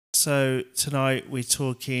So tonight we're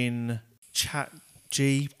talking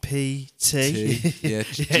ChatGPT. Yeah,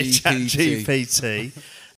 ChatGPT.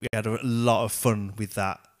 We had a lot of fun with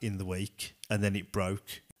that in the week, and then it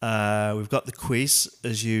broke. We've got the quiz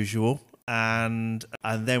as usual, and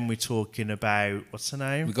then we're talking about what's her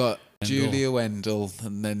name? We've got Julia Wendell,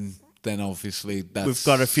 and then obviously that's, we've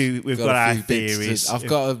got a few. We've got our theories. I've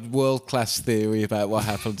got a world-class theory about what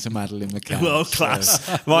happened to Madeleine McCann. World class.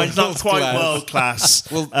 So. Mine's not quite world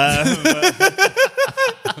class. Well,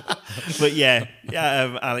 but yeah,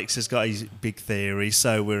 Alex has got his big theory,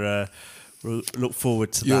 so we'll look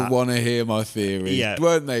forward to that. You'll want to hear my theory,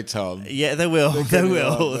 won't they, Tom? Yeah, they will. They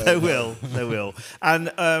will.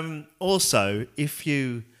 And also, if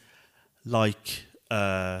you like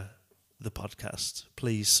the podcast,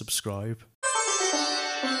 please subscribe.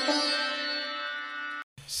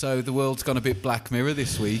 So the world's gone a bit Black Mirror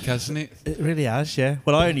this week, hasn't it? It really has, yeah.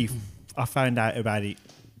 Well, I found out about it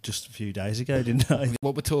just a few days ago, didn't I?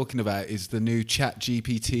 What we're talking about is the new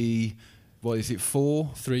ChatGPT. What is it,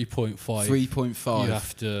 4? 3.5. 3.5. You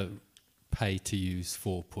have to pay to use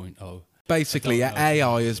 4.0. Basically,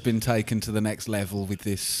 AI has been taken to the next level with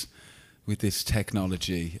this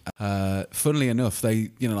technology. Funnily enough,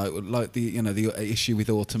 they like the issue with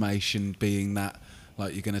automation being that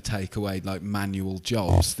like you're going to take away like manual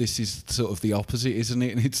jobs. This is sort of the opposite, isn't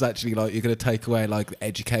it? And it's actually like you're going to take away like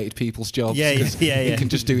educated people's jobs. Yeah. You can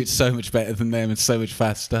just do it so much better than them and so much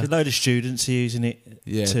faster. A load of students are using it.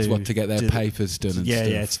 To get their papers done and stuff.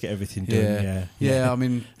 Yeah, to get everything done. Yeah.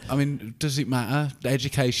 I mean, does it matter?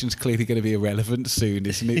 Education's clearly going to be irrelevant soon,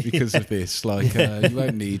 isn't it? Because of this, like you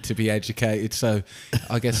won't need to be educated. So,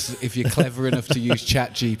 I guess if you're clever enough to use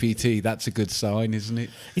ChatGPT, that's a good sign, isn't it?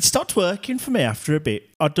 It stopped working for me after a bit.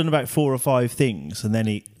 I'd done about 4 or 5 things, and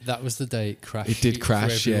then that was the day it crashed. It did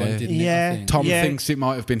crash, didn't Tom thinks it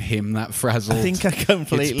might have been him that frazzled. I think I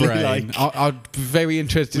completely like. I'd be very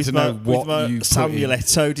interested to know what you Samuel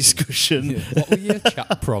Eto'o discussion. Yeah. What were your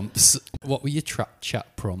chat prompts?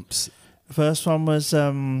 Chat prompts? The first one was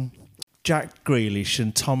Jack Grealish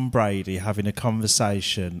and Tom Brady having a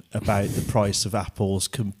conversation about the price of apples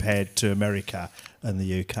compared to America and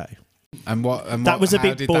the UK. That was a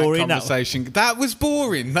bit boring. That was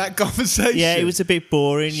boring. That conversation. Yeah, it was a bit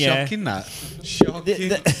boring. Shocking. They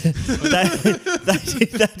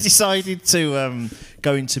decided to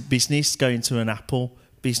go into business, go into an Apple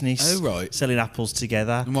business. Oh right, selling apples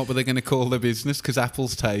together. And what were they going to call their business? Because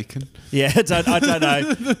Apple's taken. Yeah, I don't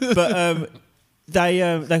know, but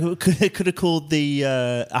they could have called the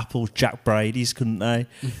apple Jack Brady's, couldn't they?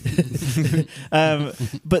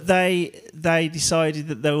 But they decided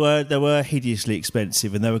that they were hideously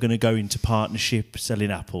expensive, and they were going to go into partnership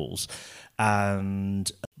selling apples.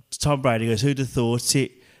 And Tom Brady goes, "Who'd have thought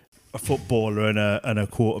it? A footballer and a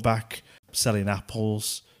quarterback selling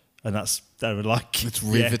apples." And they were like, it's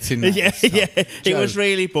riveting. Yeah. It was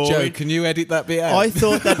really boring. Joe, can you edit that bit out? I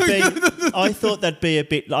thought they'd be a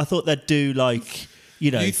bit. I thought they'd do like.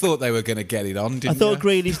 You thought they were going to get it on, didn't you? I thought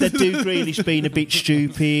they'd do Grealish being a bit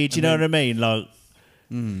stupid. You know what I mean? Like,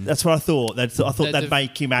 that's what I thought. I thought they'd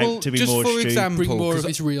make him out to be more stupid. Example, bring more of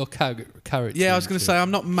his real character. Yeah, I was going to say,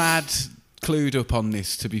 I'm not mad clued up on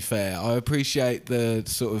this, to be fair. I appreciate the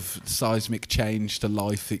sort of seismic change to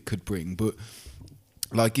life it could bring, but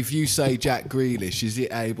like if you say Jack Grealish, is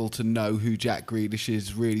it able to know who Jack Grealish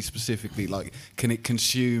is really specifically? Like, can it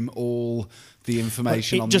consume all the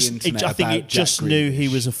information on the internet I think it just knew he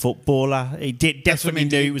was a footballer. It definitely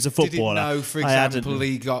knew he was a footballer. Did it know, for example,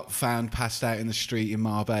 he got found passed out in the street in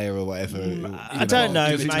Marbella or whatever? I don't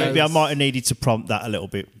know. Maybe I might have needed to prompt that a little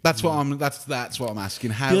bit. That's what I'm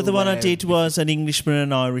asking. How the other one I did was an Englishman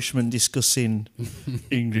and Irishman discussing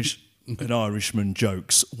English and Irishman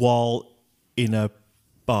jokes while in a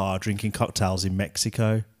bar drinking cocktails in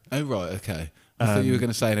Mexico. Oh right, okay. I thought you were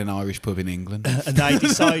going to say in an Irish pub in England. And they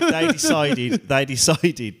decided that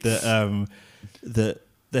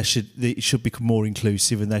it should become more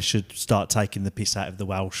inclusive, and they should start taking the piss out of the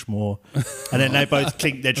Welsh more. And then they both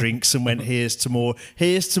clinked their drinks and went, "Here's to more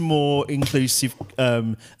inclusive,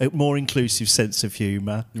 a more inclusive sense of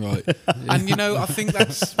humour." Right. And I think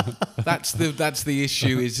that's the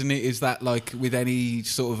issue, isn't it? Is that like with any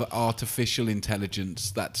sort of artificial intelligence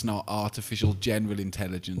that's not artificial general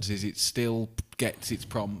intelligence, is it still gets its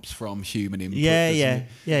prompts from human input? Yeah.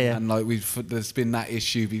 And like there's been that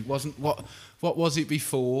issue. What was it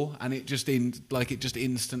before? And it just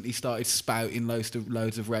instantly started spouting loads of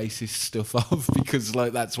racist stuff off because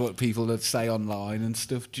like that's what people would say online and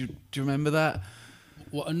stuff. Do you remember that?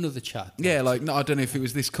 What, another chat? Yeah, like, no, I don't know if it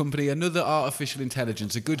was this company, another artificial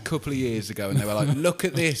intelligence, a good couple of years ago, and they were like, look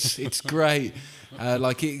at this, it's great.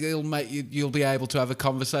 Like, it'll make you'll be able to have a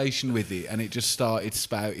conversation with it, and it just started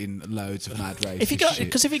spouting loads of mad racist shit.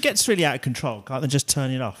 Because if it gets really out of control, can't they just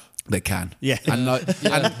turn it off? They can. Yeah. And like,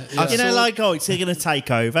 You know, like, oh, it's going to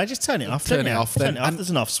take over. Just turn it off. Turn it off then. Turn it off.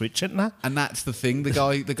 There's an off switch, isn't there? And that's the thing.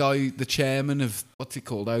 The chairman of, what's it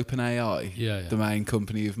called, OpenAI, the main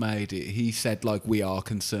company who've made it, he said, like, we are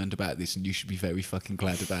concerned about this and you should be very fucking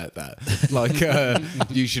glad about that. Like,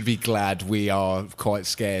 you should be glad we are quite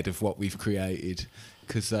scared of what we've created.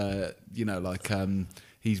 Because, you know, like,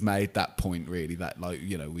 he's made that point, really, that, like,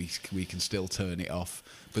 you know, we can still turn it off.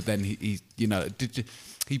 But then he you know,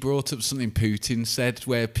 he brought up something Putin said,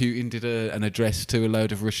 where Putin did an address to a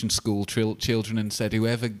load of Russian school children and said,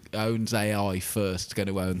 whoever owns AI first is going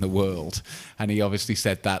to own the world. And he obviously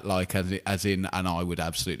said that like as in, and I would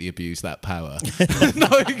absolutely abuse that power.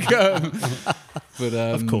 But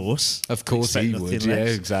of course he would. Less. Yeah,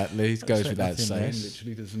 exactly. It goes without saying, less.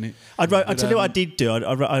 literally, doesn't it? I tell you what I did do.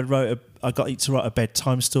 I got it to write a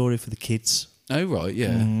bedtime story for the kids. Oh right,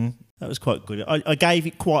 yeah. Mm-hmm. That was quite good. I gave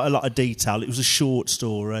it quite a lot of detail. It was a short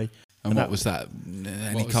story. And what was that?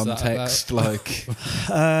 Any context?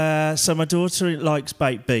 So my daughter likes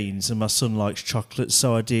baked beans and my son likes chocolate.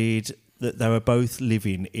 So I did that. They were both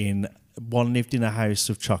living in. One lived in a house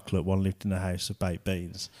of chocolate. One lived in a house of baked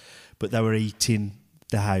beans. But they were eating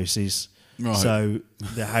the houses. Right. So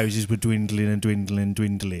the houses were dwindling and dwindling and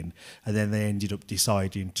dwindling, and then they ended up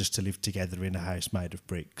deciding just to live together in a house made of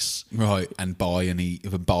bricks. Right, and buy and eat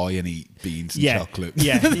beans and chocolate.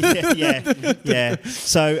 Yeah.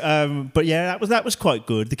 So, but yeah, that was quite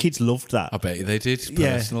good. The kids loved that. I bet they did.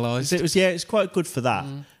 Personalised. It's quite good for that.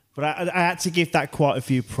 But I had to give that quite a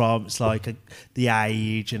few prompts, like the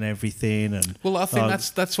age and everything. And well, I think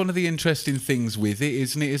that's one of the interesting things with it,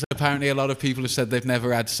 isn't it? Is apparently a lot of people have said they've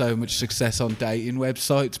never had so much success on dating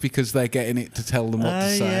websites because they're getting it to tell them what to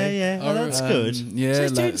say. Yeah. Oh, that's good. Yeah, so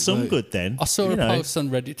it's doing some good then. I saw a post on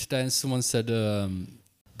Reddit today, and someone said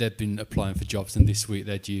they'd been applying for jobs, and this week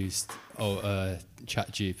they'd used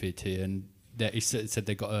ChatGPT, and he said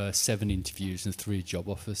they got 7 interviews and 3 job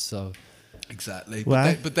offers. So. Exactly.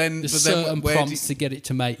 Well, but then certain prompts to get it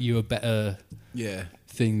to make you a better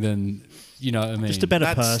thing than, you know what I mean? Just a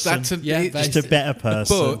better person. Just a better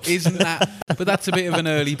person. But isn't that? But that's a bit of an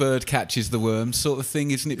early bird catches the worm sort of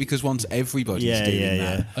thing, isn't it? Because once everybody's doing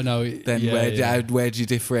that, I know. Then where do you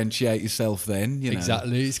differentiate yourself? Then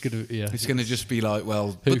exactly. It's gonna just be like,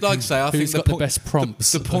 well, but like I say, I think the best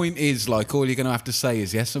prompts. The point is, like, all you're gonna have to say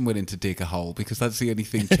is, yes, I'm willing to dig a hole, because that's the only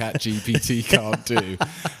thing ChatGPT can't do.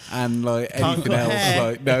 And like anything else,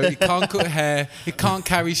 like, no, it can't cut hair. It can't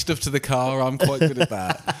carry stuff to the car. I'm quite good at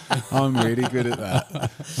that. I'm really good at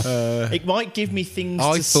that. It might give me things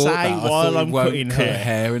to say while I'm cutting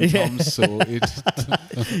hair and Tom's sorted.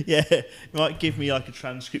 Yeah, it might give me like a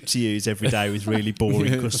transcript to use every day with really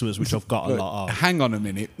boring customers, which I've got a lot of. Hang on a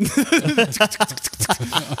minute.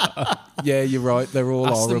 Yeah, you're right. They're all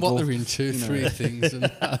Ask horrible. them what they're into, 3 things.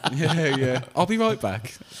 And yeah. I'll be right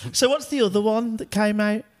back. So what's the other one that came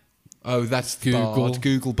out? Oh, that's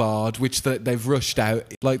Google Bard, which they've rushed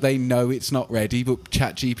out. Like, they know it's not ready, but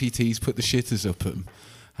ChatGPT's put the shitters up them.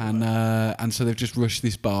 And so they've just rushed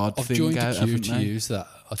this Bard thing out, haven't they? To use that.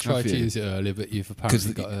 I tried to use it earlier, but you've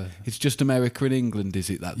apparently got a... It's just America and England, is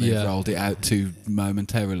it, that they've rolled it out to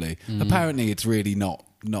momentarily? Apparently it's really not...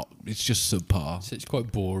 It's just subpar. So it's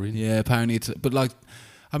quite boring. Yeah, apparently it's... But, like,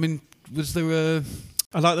 I mean, was there a...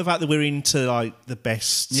 I like the fact that we're into like the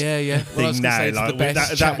best thing now. Like,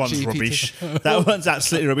 that one's rubbish. That one's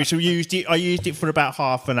absolutely rubbish. I used it for about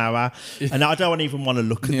half an hour, and I don't even want to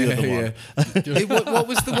look at the other one. What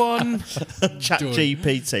was the one?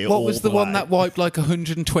 ChatGPT. What was the one that wiped like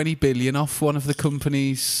 120 billion off one of the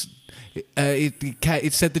companies?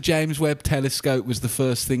 It said the James Webb Telescope was the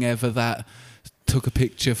first thing ever that took a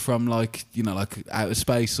picture from like outer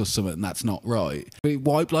space or something, and that's not right. It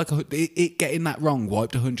wiped it getting that wrong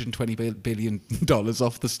wiped $120 billion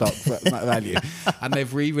off the stock value, and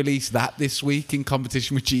they've re-released that this week in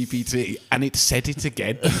competition with GPT, and it said it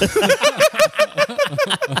again.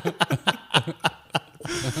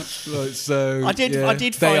 So I did find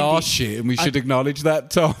they are shit, and we should acknowledge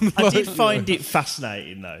that, Tom. I did find it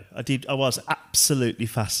fascinating, though. I was absolutely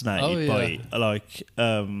fascinated by it. Like,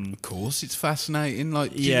 of course, it's fascinating.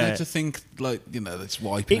 Like, you know, to think like that's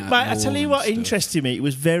wiping out. I tell you what interested me. It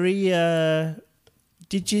was very.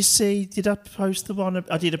 Did I post the one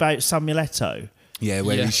I did about Samuel Eto'o? Yeah,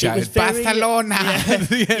 where Yeah. he It shouted was very- Barcelona.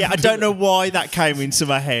 Yeah, I don't know why that came into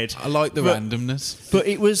my head. I like the randomness. But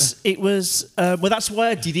it was well, that's why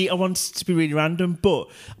I did it. I wanted it to be really random, but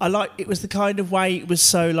it was the kind of way it was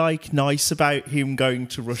so like nice about him going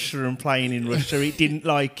to Russia and playing in Russia. It didn't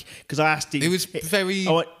because I asked him. It was very,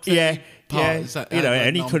 very very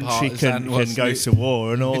any country can go to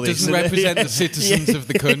war and all it this. doesn't represent the citizens of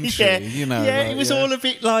the country, it was all a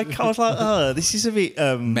bit like, I was like, oh, this is a bit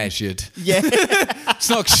measured. Yeah. It's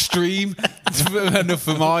not extreme enough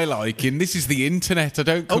for my liking. This is the internet. I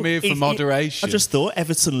don't come here for moderation. I just thought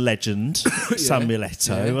Everton legend Samuel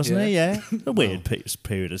Eto'o, wasn't he? Yeah, a weird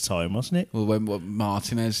period of time, wasn't it? Well, when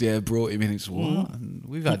Martinez brought him in, it's what? And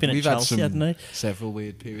we've had Chelsea, some several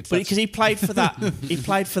weird periods. But because he played for that.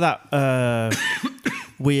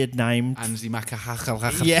 Weird name. Anzi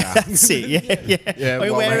Makahachal. Yeah, that's it. Yeah.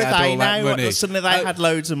 Where are they now? Suddenly they had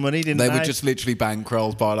loads of money, didn't they? They were just literally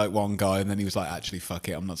bankrolled by like one guy, and then he was like, "Actually, fuck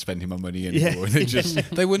it, I'm not spending my money anymore." And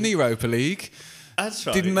they won the Europa League. That's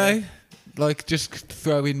right, didn't they? Like just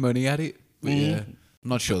throwing money at it. But yeah. I'm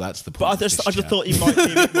not sure that's the point. But I just thought he might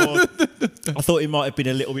be a bit more. I thought he might have been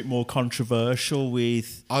a little bit more controversial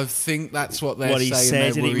with. I think that's what they're what he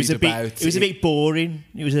saying. said, and it was a bit boring.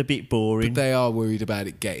 It was a bit boring. But they are worried about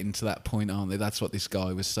it getting to that point, aren't they? That's what this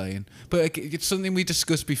guy was saying. But it's something we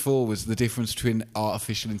discussed before was the difference between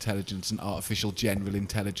artificial intelligence and artificial general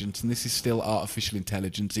intelligence, and this is still artificial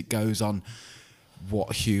intelligence. It goes on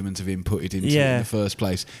what humans have inputted into it in the first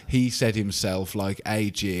place. He said himself, like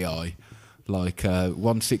AGI. Like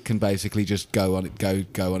once it can basically just go on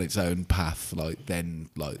its own path, like then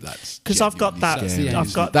like that's because I've got that. That's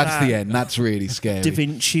the end. That's really scary. Da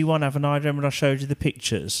Vinci one, haven't I? Remember I showed you the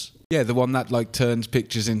pictures. Yeah, the one that like turns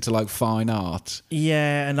pictures into like fine art.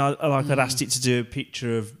 Yeah, and I'd asked it to do a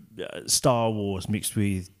picture of Star Wars mixed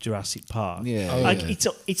with Jurassic Park. Yeah,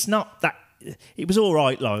 it's not that. It was all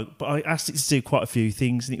right, but I asked it to do quite a few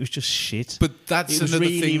things, and it was just shit. But that's it was another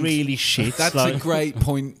really, thing. really shit. That's a great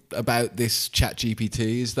point about this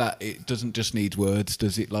ChatGPT is that it doesn't just need words,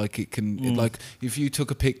 does it? Like it can, like if you took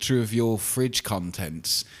a picture of your fridge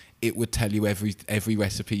contents, it would tell you every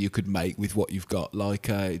recipe you could make with what you've got. Like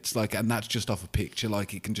it's like, and that's just off a picture.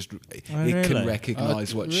 Like it can just, can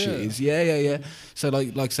recognise what shit is. Yeah. So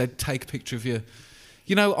like I said, take a picture of your.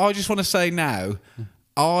 I just want to say now.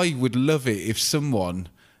 I would love it if someone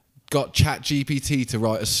got ChatGPT to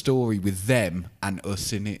write a story with them and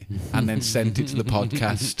us in it and then sent it to the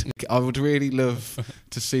podcast. I would really love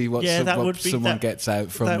to see what someone gets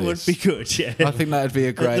out from this. That would be good, yeah. I think that would be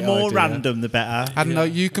a great idea. The more random, the better.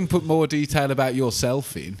 And you can put more detail about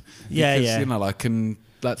yourself in. Because,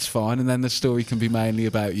 that's fine, and then the story can be mainly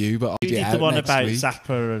about you. But you did the one about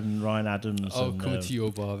Zappa and Ryan Adams. Oh, coming to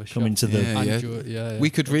your barbershop. Coming to the. We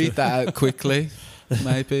could read that out quickly.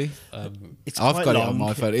 Maybe. I've got it on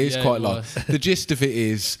my phone. It is quite long. The gist of it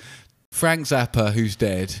is Frank Zappa, who's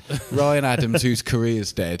dead, Ryan Adams, whose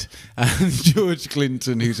career's dead, and George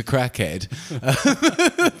Clinton, who's a crackhead.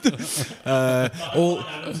 Ryan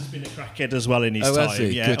Adams has been a crackhead as well in his time.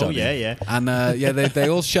 Yeah. Good yeah. And they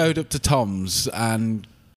all showed up to Tom's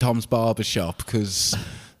barbershop because.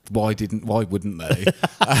 Why wouldn't they?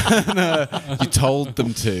 And, you told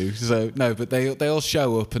them to. So no, but they all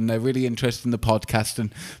show up and they're really interested in the podcast.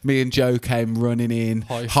 And me and Joe came running in,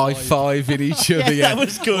 high-fiving each other. That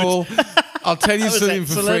was good. I'll tell you something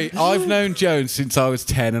for free. I've known Joan since I was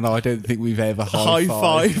 10, and I don't think we've ever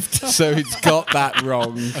high-fived. So it's got that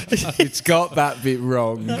wrong. It's got that bit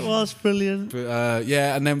wrong. That was brilliant. But,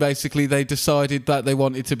 and then basically they decided that they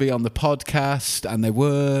wanted to be on the podcast, and they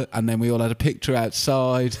were, and then we all had a picture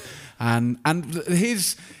outside. And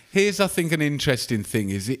here's I think an interesting thing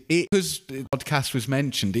is it because the podcast was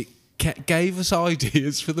mentioned, it gave us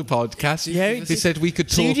ideas for the podcast. Yeah, they said we could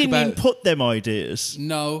talk so you didn't about input them ideas.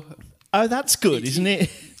 No. Oh, that's good, isn't it?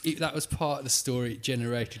 That was part of the story. It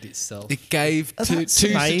generated itself. It gave two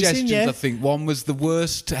suggestions, I think. One was the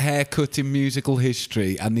worst haircut in musical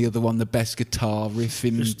history, and the other one the best guitar riff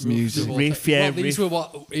in music. These were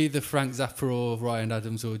what either Frank Zappa or Ryan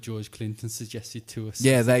Adams or George Clinton suggested to us.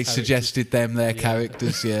 Yeah, they suggested their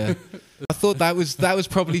characters. Yeah, I thought that was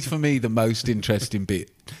probably for me the most interesting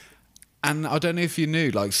bit. And I don't know if you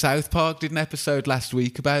knew, like South Park did an episode last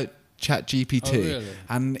week about ChatGPT, oh, really?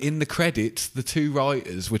 And in the credits, the two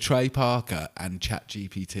writers were Trey Parker and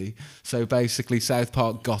ChatGPT. So basically, South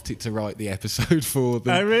Park got it to write the episode for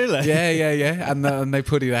them. Oh, really? Yeah, and they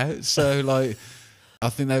put it out. So like, I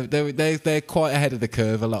think they're quite ahead of the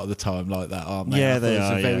curve a lot of the time, like that, aren't they? Yeah, they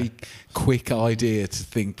are. It's a very quick idea to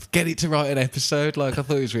think, get it to write an episode. Like I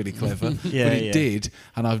thought it was really clever, but it did.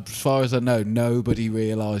 And as far as I know, nobody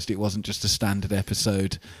realised it wasn't just a standard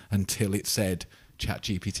episode until it said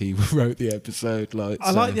ChatGPT wrote the episode.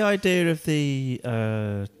 I like the idea of the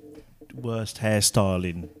worst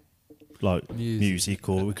hairstyling, like music,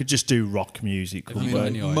 or we could just do rock music. Mullet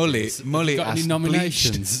got any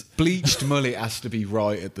nominations? Bleached mullet has to be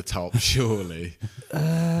right at the top, surely.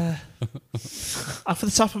 Off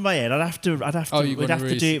the top of my head, I'd have to. We'd have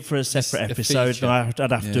to do it for a separate episode, and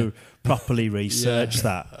I'd have to properly research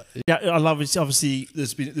that. Yeah, I love it. Obviously,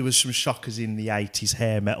 there was some shockers in the 80s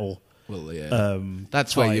hair metal. Well, yeah,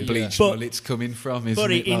 that's where your bleached mullet's coming from, isn't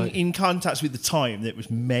but it? But in context with the time, it was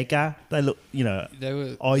mega. They look,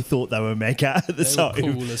 I thought they were mega at the time. They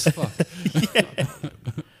were cool as fuck. Yeah.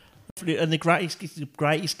 And the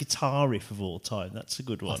greatest guitar riff of all time. That's a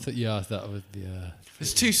good one. That would be.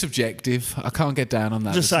 It's too subjective. I can't get down on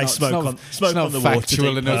that. Just say smoke on the water.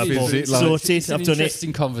 Factual enough, is it? Sorted. It's an I've done it.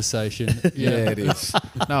 interesting conversation. Yeah, it is.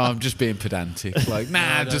 No, I'm just being pedantic. It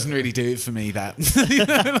doesn't really do it for me. That.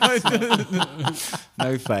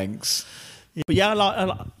 No thanks. Yeah,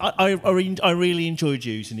 but I really enjoyed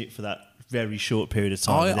using it for that very short period of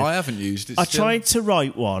time. I haven't used it. I tried to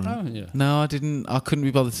write one. Oh, yeah. No, I didn't. I couldn't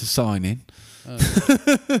be bothered to sign in.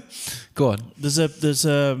 Go on. There's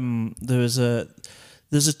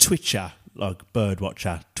a Twitcher, like bird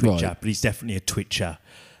watcher, Twitcher, but he's definitely a Twitcher.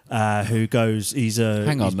 Who goes?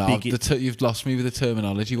 Hang on, now you've lost me with the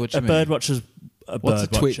terminology. What do you mean? Bird watcher's What's a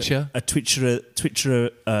Twitcher? A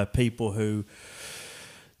Twitcher are people who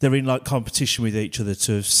they're in like competition with each other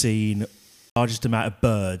to have seen largest amount of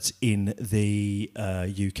birds in the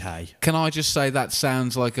UK. Can I just say that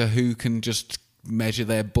sounds like a who can just measure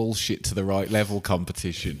their bullshit to the right level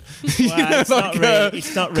competition? Well, it's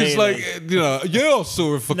not really. I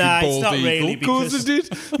saw a fucking bald eagle. Really, of course I did.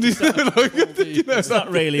 It's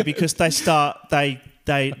not really because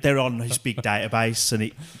they're on this big database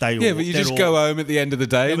and but you just go home at the end of the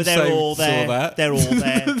day and they're say, all there. Saw that. They're all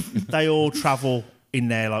there. They all travel in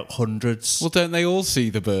there like hundreds. Well, don't they all see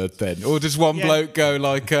the bird then? Or does one bloke go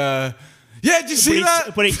like, did you see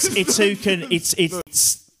that? But it's who can. It's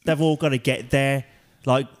they've all got to get there.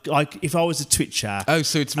 Like if I was a Twitcher,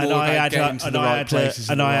 so it's more about getting to the right places.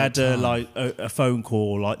 And I had a phone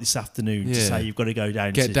call like this afternoon to say you've got to go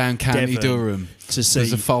down. Get down County Durham to see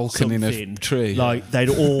there's a falcon something. in a tree. Like they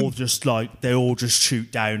all just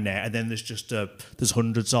shoot down there, and then there's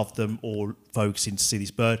hundreds of them all focusing to see this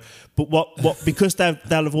bird. But what because they'll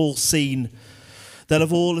have all seen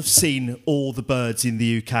all the birds in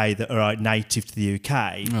the UK that are native to the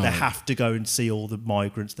UK. They have to go and see all the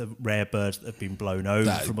migrants, the rare birds that have been blown over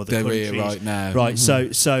from other countries. They're here right now. Right, so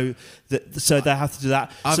they have to do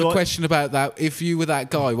that. I have a question about that. If you were that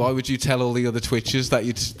guy, why would you tell all the other Twitchers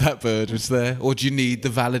that bird was there? Or do you need the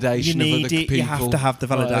validation of other people? You have to have the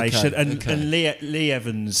validation. And Lee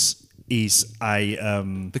Evans is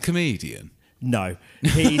the comedian? No.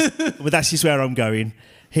 But that's just where I'm going.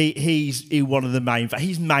 He's one of the main.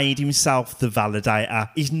 He's made himself the validator.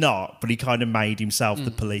 He's not, but he kind of made himself the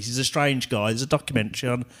police. He's a strange guy. There's a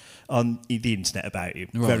documentary on the internet about him.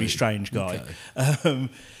 Right. Very strange guy. Okay.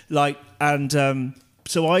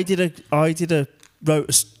 So I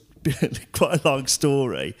wrote quite a long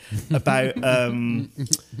story about, and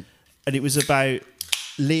it was about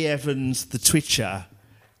Lee Evans the Twitcher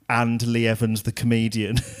and Lee Evans the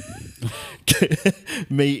comedian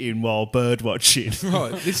meeting while bird watching.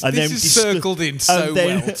 Right, this is circled in so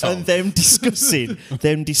well, Tom. And them discussing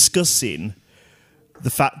the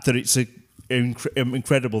fact that it's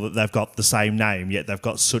incredible that they've got the same name, yet they've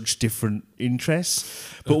got such different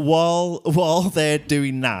interests. But while they're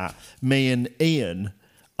doing that, me and Ian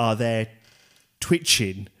are there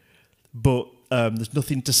twitching, but there's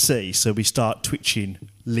nothing to see, so we start twitching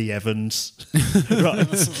Lee Evans. Right.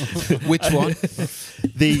 Which one?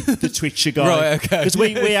 The Twitcher guy. Right, okay. Because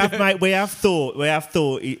we have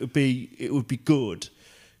thought it would be good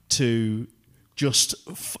to just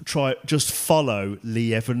follow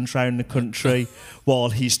Lee Evans around the country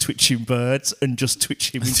while he's twitching birds and just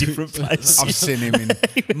twitch him in different places. I've seen him in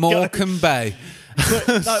Morecambe Bay.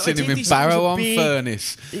 Seen him in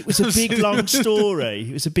Barrow-on-Furness. It was a big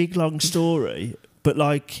long story. But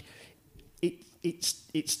like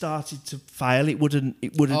it started to fail. It wouldn't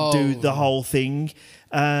do the whole thing.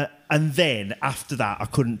 And then after that I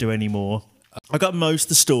couldn't do any more. I got most of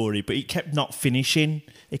the story, but it kept not finishing.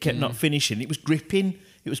 It was gripping.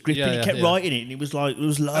 It kept writing it, and it was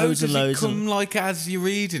loads and loads. Does it come like as you're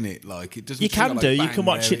reading it? Like it doesn't. You can do. You can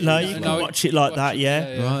watch it. You can watch it like that.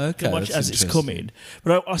 Yeah. Right. Okay. You can watch it as it's coming.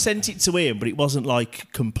 But I sent it to Ian, but it wasn't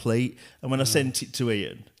like complete. And when I sent it to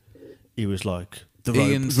Ian, he was like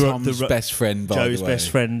Ian's Tom's best friend, by the way. Joe's best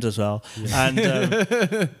friend as well. Yeah.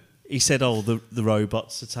 And he said, "Oh, the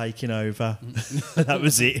robots are taking over." That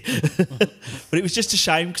was it. But it was just a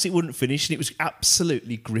shame because it wouldn't finish, and it was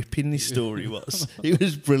absolutely gripping. This story was. It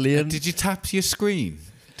was brilliant. Did you tap your screen?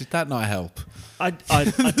 Did that not help? I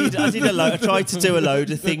did a load. I tried to do a load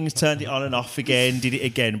of things, turned it on and off again, did it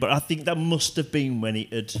again. But I think that must have been when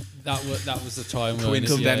it had. That was the time when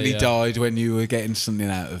Coincidentally died when you were getting something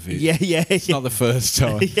out of it. Yeah. It's not the first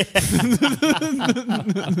time.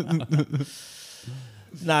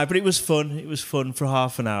 No, but it was fun. It was fun for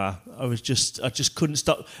half an hour. I just couldn't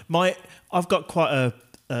stop. I've got quite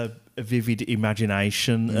a vivid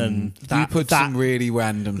imagination, and you put some really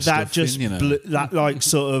random stuff just in, you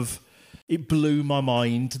know. It blew my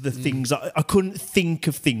mind. The things I couldn't think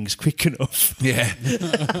of things quick enough. Yeah,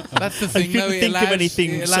 that's the thing. I couldn't think of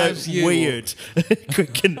anything so weird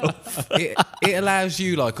quick enough. It allows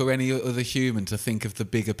you, or any other human, to think of the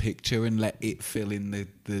bigger picture and let it fill in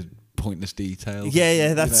the pointless details.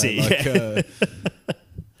 Yeah, that's it.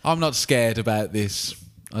 I'm not scared about this.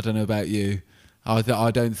 I don't know about you. I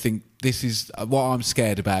don't think this is what I'm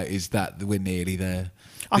scared about. Is that we're nearly there.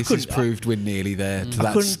 This has proved we're nearly there.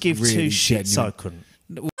 I couldn't give really two shits. genuine. I couldn't.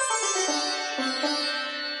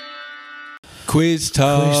 Quiz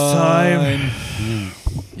time. Quiz time.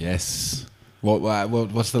 Yes.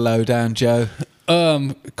 What's the lowdown, Joe?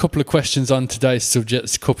 A couple of questions on today's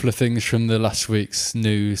subjects, a couple of things from the last week's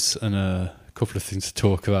news, and a couple of things to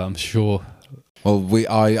talk about, I'm sure. Well,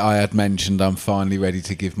 I had mentioned I'm finally ready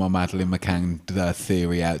to give my Madeleine McCann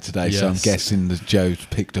theory out today, so I'm guessing that Joe's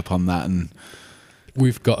picked up on that, and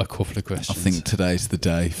we've got a couple of questions. I think today's the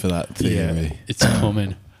day for that theory. Yeah, it's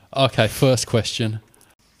coming. Okay, first question.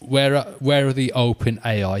 Where are the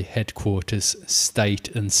OpenAI headquarters,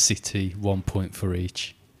 state and city? 1 point for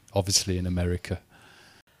each. Obviously in America.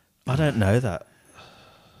 I don't know that.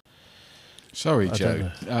 Sorry, Joe.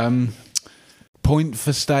 Point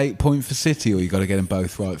for state, point for city, or you got to get them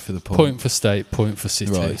both right for the point? Point for state, point for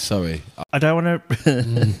city. Right, sorry. I don't want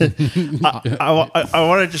to. I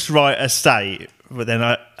want to just write a state, but then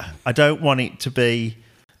I don't want it to be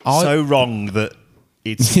so wrong that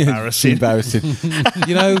it's embarrassing.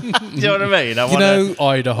 You know, do you know what I mean?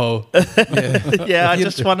 Idaho. I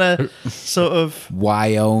just want to sort of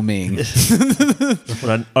Wyoming.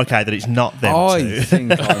 Okay, that it's not them. I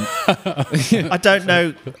think I don't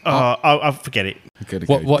know. I'll forget it.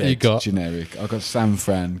 What you got? Generic. I got San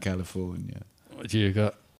Fran, California. What do you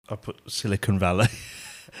got? I put Silicon Valley.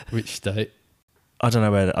 Which state? I don't know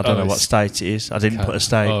where. I don't know what state it is. I didn't put a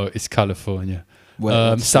state. Oh, it's California.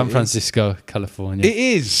 San Francisco, California. It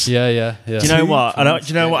is. Yeah. Do you know what? Do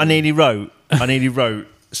you know what I nearly wrote? I nearly wrote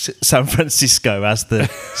San Francisco as the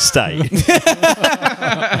state.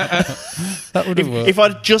 That would have worked. If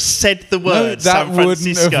I'd just said the word that San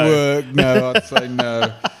Francisco, wouldn't have worked. No, I'd say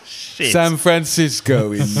no. Shit. San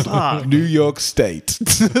Francisco in New York State.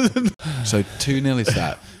 So 2-0 is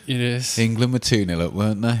that? It is. England were 2-0 up,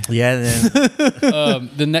 weren't they? Yeah.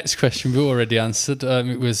 The next question we already answered.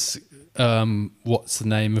 It was, what's the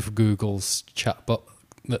name of Google's chatbot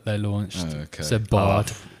that they launched? Okay. Said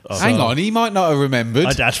Bard. Hang on, he might not have remembered.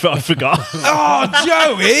 I did, but I forgot. Oh,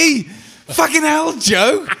 Joey! Fucking hell,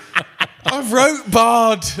 Joe! I wrote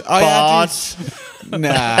Bard.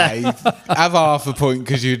 Nah, have half a point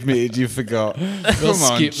because you admitted you forgot. We'll Come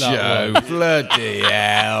on, skip Joe. that one. Bloody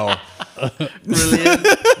hell. Brilliant.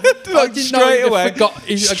 Straight away.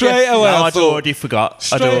 I'd already forgot.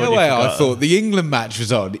 Straight away, I thought the England match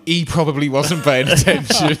was on. He probably wasn't paying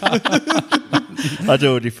attention. I'd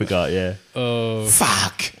already forgot, yeah. Oh,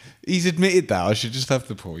 Fuck. He's admitted that. I should just have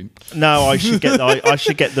the point. No, I should get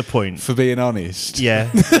the point. For being honest.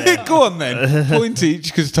 Yeah. Go on then. Point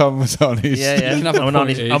each because Tom was honest. Yeah. can have a I'm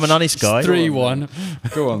point each. an honest guy.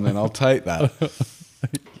 3-1. Go on then, I'll take that.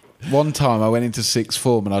 One time I went into sixth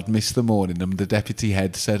form and I'd missed the morning and the deputy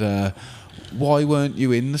head said, why weren't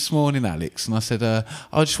you in this morning, Alex? And I said, I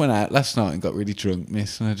just went out last night and got really drunk,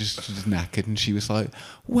 miss, and I just knackered. And she was like,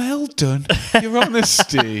 well done. Your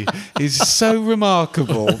honesty is so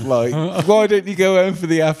remarkable. Like, why don't you go home for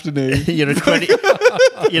the afternoon? You're a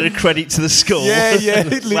credit to the school. Yeah,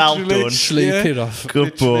 literally. Well done. Sleep it off.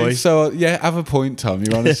 Good boy. So, have a point, Tom.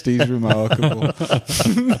 Your honesty is remarkable.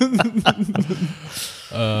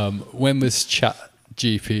 When was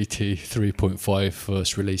ChatGPT 3.5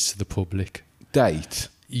 first released to the public? Date?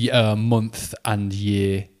 Month and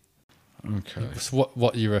year. Okay. So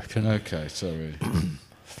what do you reckon? Okay, sorry.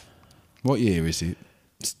 What year is it?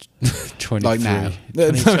 23. Like now?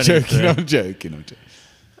 I'm joking.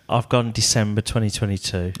 I've gone December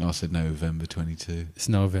 2022. I said November 22. It's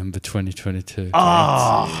November 2022.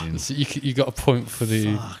 Ah! So you got a point for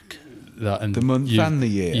the that and The month and the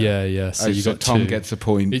year? Yeah, yeah. So you got Tom two. gets a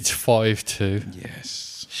point. It's 5-2.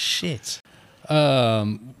 Yes. Shit.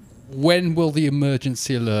 When will the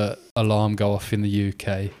emergency alert alarm go off in the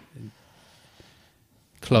UK?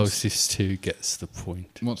 Closest to gets the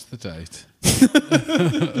point. What's the date?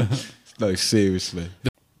 No, seriously.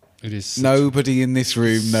 It is Nobody in this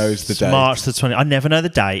room knows the date. March the 20th. I never know the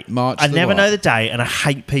date. I the never what? know the date, and I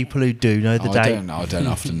hate people who do know the date. I don't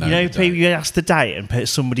often know. You know, the people, date. you ask the date, and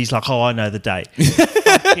somebody's like, "Oh, I know the date."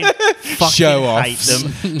 fucking Show hate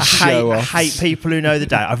offs. them. Show I offs. hate people who know the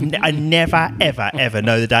date. I never, ever, ever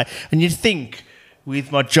know the date. And you'd think,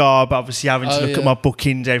 with my job, obviously having to look at my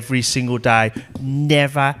bookings every single day,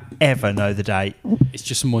 never, ever know the date. It's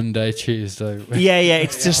just Monday, Tuesday. Yeah,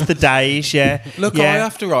 it's just the days, yeah. Look, yeah. I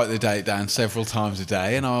have to write the date down several times a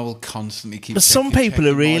day, and I will constantly keep. But some people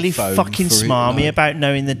are really fucking smarmy about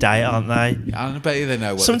knowing the date, aren't they? I bet you they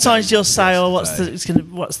know. What Sometimes the date you'll was say, "Oh, yesterday.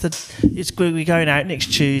 it's we're going out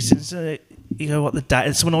next Tuesday." And so you go, "What the date?"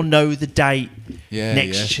 And someone will know the date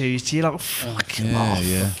next Tuesday. You're like, "Fucking off."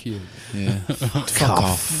 Yeah. Fuck you. Yeah. Fuck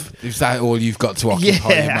off. Is that all you've got to occupy your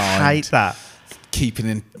mind? I hate that.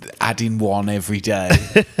 Adding one every day.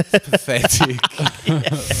 It's pathetic.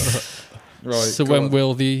 Right. So when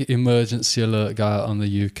will the emergency alert go out on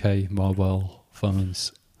the UK mobile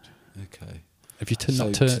phones? Okay. Have you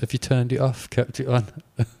turned it off? Kept it on?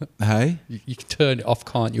 Hey? You can turn it off,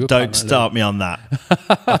 can't you? Don't apparently? start me on that.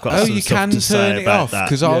 I've got Oh, some you stuff can to say turn it about off that.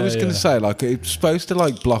 because I was Yeah, going to say like it's supposed to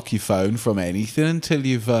like block your phone from anything until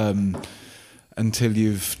you've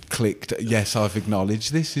clicked yes, I've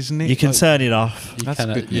acknowledged this, isn't it? You can Like, turn it off. You That's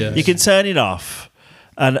can, good yeah. news. You can turn it off,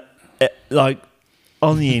 and like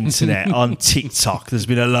on the internet, on TikTok, there's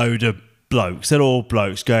been a load of blokes. They're all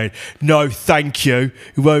blokes going, "No, thank you.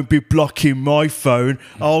 You won't be blocking my phone.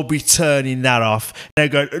 I'll be turning that off." They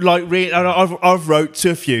go like, and I've wrote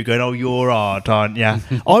to a few going, "Oh, you're hard, aren't you?"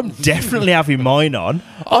 I'm definitely having mine on.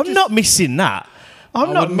 I'm not missing that.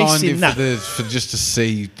 I'm not missing that. For just to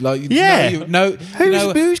see, like, Yeah.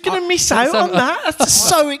 who's Who's going to miss out on that? That's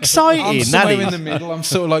so exciting. I'm that somewhere is. in the middle. I'm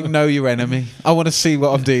sort of like, know your enemy. I want to see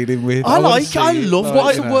what I'm dealing with. I wanna see love it,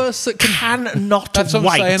 what's you the know. worst that cannot That's what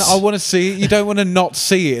wait. I'm saying. I want to see it. You don't want to not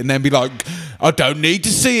see it and then be like, I don't need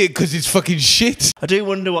to see it because it's fucking shit. I do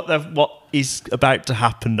wonder what is about to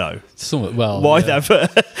happen though. Why They've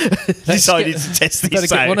decided to test Better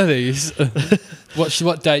this get out. one of these.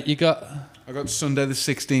 What date you got? I got Sunday the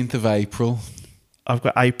 16th of April. I've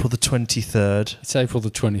got April the 23rd. It's April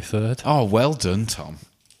the 23rd. Oh, well done, Tom.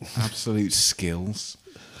 Absolute skills.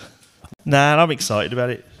 Nah, and I'm excited about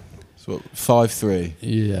it. So 5-3.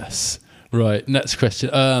 Yes. Right. Next question.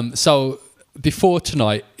 So before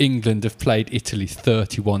tonight, England have played Italy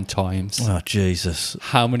 31 times. Oh Jesus!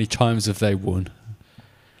 How many times have they won?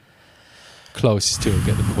 Closest to will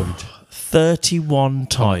get the point. 31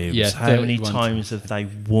 times. Yeah, How many 31 times have they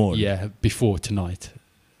won? Yeah, before tonight's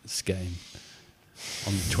game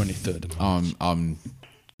on the 23rd of March.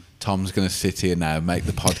 Tom's going to sit here now and make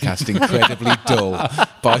the podcast incredibly dull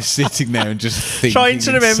by sitting there and just thinking. Trying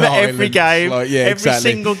to remember every game, every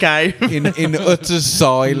single game. in utter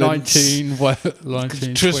silence. 19 Trust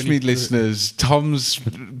me, 23. listeners, Tom's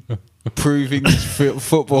proving his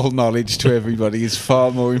football knowledge to everybody is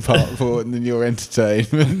far more important than your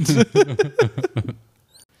entertainment.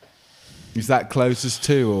 Is that closest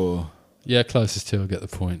to, or? Yeah, closest to will get the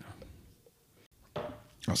point.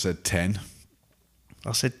 I said 10.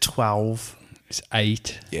 I said 12. It's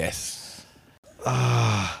 8. Yes.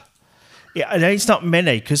 Yeah, I know it's not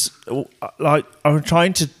many because, like, I'm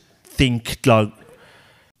trying to think, like,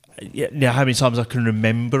 how many times I can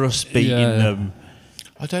remember us beating them.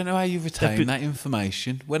 I don't know how you retain that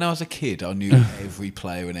information. When I was a kid, I knew every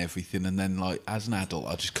player and everything, and then, like, as an adult,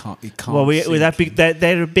 I just can't. It can't. Well, they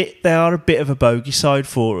are a bit of a bogey side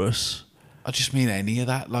for us. I just mean any of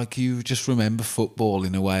that. Like, you just remember football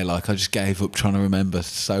in a way. Like, I just gave up trying to remember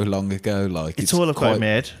so long ago. Like, it's all I've got in my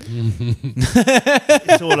head.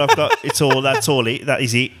 It's all I've got. That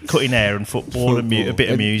is it. Cutting hair and football and a bit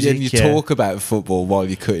of music. And you talk about football while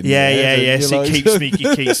you're cutting hair. Yeah. So like,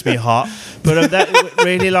 it keeps me hot. But that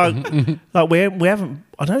really like we haven't.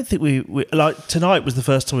 I don't think we like tonight was the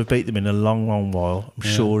first time we beat them in a long, long while. I'm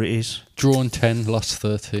sure it is. Drawn 10, lost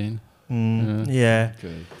 13. Yeah.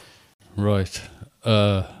 Okay. Right.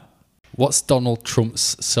 What's Donald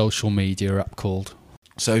Trump's social media app called?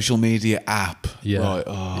 Social media app. Yeah. Right.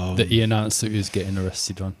 That he announced that he was getting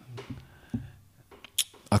arrested on.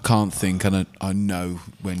 I can't think, and I know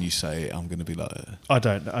when you say it, I'm going to be like, I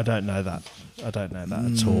don't know that. I don't know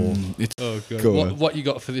that at all. Oh god. Go on. What you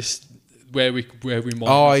got for this where we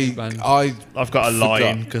might banned? I've got a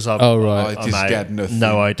line because I've. Oh, right. I just get nothing.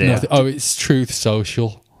 No idea. Oh, it's Truth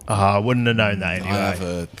Social. I wouldn't have known that anyway. I have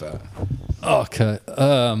heard that. Okay.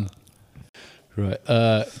 Right.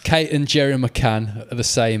 Kate and Jerry McCann are the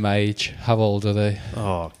same age. How old are they?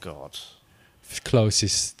 Oh God.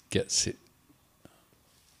 Closest gets it.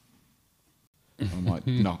 I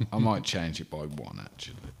might change it by one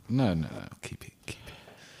actually. No, keep it.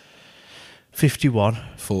 51.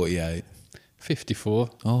 48. 54.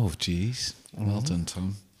 Oh, jeez. Well done,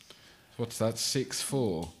 Tom. What's that?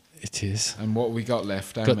 6-4. It is. And what we got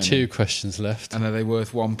left? How Got many? 2 questions left. And are they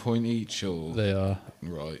worth 1 point each, or They are.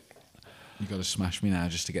 right? You got to smash me now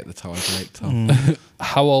just to get the tie break, Tom.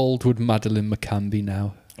 How old would Madeleine McCann be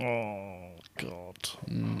now? Oh God.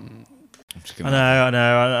 I'm just I gonna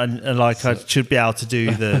know. And like I should be able to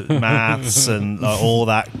do the maths and like, all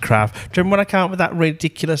that crap. Do you remember when I came up with that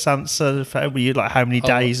ridiculous answer? Were you like, how many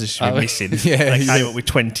days has she been missing? Yeah, I came up with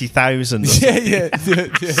 20,000. yeah.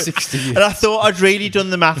 60 years. And I thought I'd really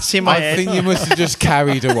done the maths in my I head. think you must have just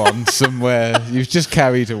carried her on somewhere. You've just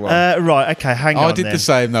carried her on. Right, okay, hang on. I did the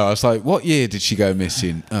same though. I was like, what year did she go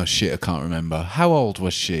missing? Oh shit, I can't remember. How old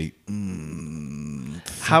was she?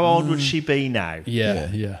 How old would she be now?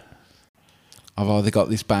 Yeah. I've either got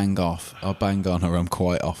this bang off, I'll bang on, or I'm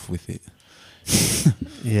quite off with it.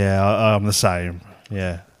 Yeah, I'm the same.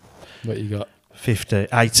 Yeah. What you got?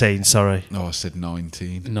 18, sorry. No, I said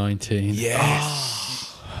 19. 19.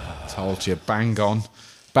 Yes. Told you, bang on,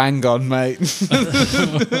 mate.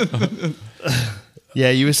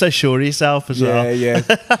 Yeah, you were so sure of yourself as well. Yeah.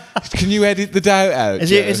 Can you edit the doubt out?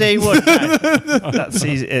 Is he won now?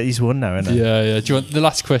 He's won now, isn't he? Yeah. Do you want, the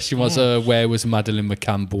last question was, where was Madeleine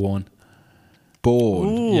McCann born?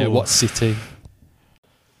 Born. Yeah, what city?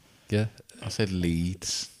 Yeah, I said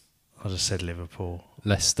Leeds. I just said Liverpool.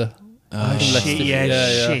 Leicester. Oh, shit,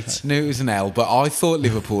 shit. Knew it was an L, but I thought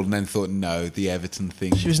Liverpool and then thought no, the Everton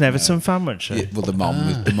thing. She was an Everton fan, wasn't she? Yeah, well, the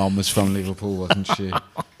mom was from Liverpool, wasn't she?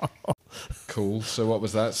 Cool. So what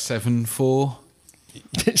was that? 7-4.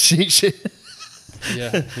 she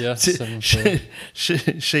Yeah,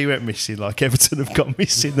 7-4. she went missing like Everton have gone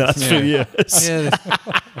missing the last few years. Yeah,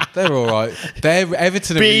 they're all right.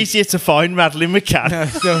 Everton. Be easier to find Madeleine McCann.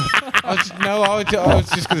 I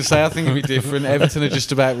was just going to say I think it'll be different. Everton are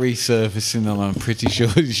just about resurfacing, and I'm pretty sure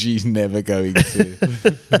she's never going to.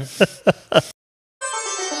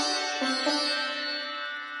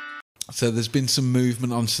 So there's been some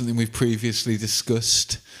movement on something we've previously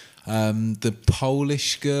discussed. The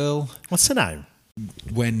Polish girl. What's her name?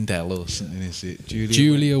 Wendell or something, is it?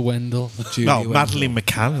 Julia Wendell. Wendell. Madeleine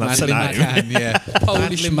McCann. That's her name. McCann, yeah.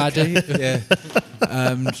 Polish Maddie. Yeah.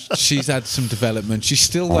 She's had some development. She's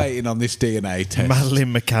still waiting on this DNA test.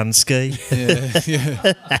 Madeleine McCanski.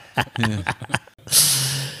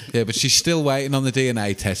 Yeah, but she's still waiting on the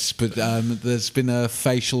DNA tests. But there's been a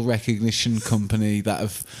facial recognition company that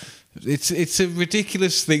have... It's a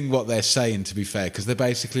ridiculous thing what they're saying, to be fair, because they're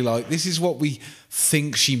basically like, this is what we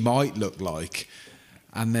think she might look like.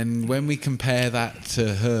 And then when we compare that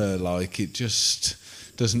to her, like, it just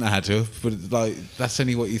doesn't add up. But, like, that's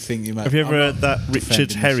only what you think you might... Have you ever heard that Richard defending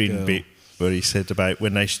this Herring girl. bit where he said about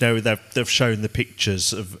when they've shown the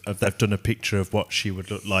pictures of they've done a picture of what she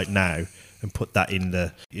would look like now and put that in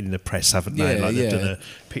the press, haven't they? Yeah, like they've done a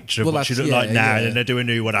picture of what she looked like now, and then they do a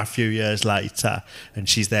new one a few years later, and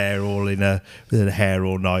she's there all with her hair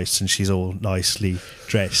all nice, and she's all nicely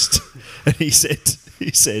dressed. And he said,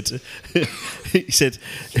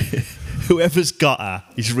 whoever's got her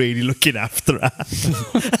is really looking after her.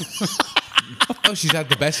 Oh, she's had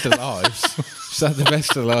the best of lives. She's had the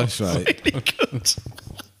best of lives, right? Really good.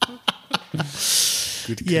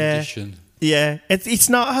 Good Yeah. condition. Yeah, it's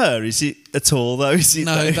not her, is it at all? Though, is it?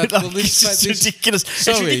 No, though? that's Like, it's just ridiculous.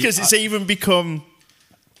 Sorry, it's ridiculous. It's even become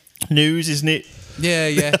news, isn't it?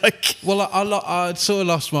 Yeah. Like- Well, I sort of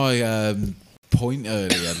lost my point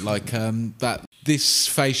earlier. Like that this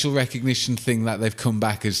facial recognition thing that they've come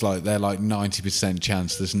back as like they're like 90%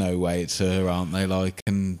 chance. There's no way it's her, aren't they? Like,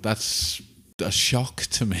 and that's a shock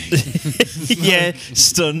to me. Yeah,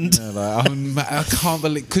 stunned. Like, I can't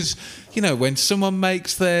believe, because when someone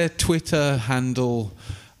makes their Twitter handle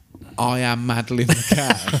I am Madeleine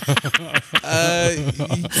McCann,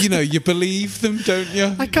 you believe them, don't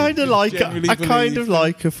you? I kind of like her. I kind of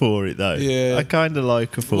like her for it, though. Yeah. I kind of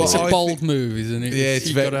like her for Well, It's it. a bold move, isn't it? Yeah, it's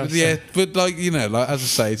You've very, gotta have yeah, some- but like as I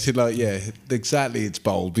say, it's like exactly, it's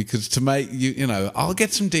bold because to make I'll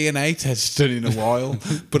get some DNA tests done in a while,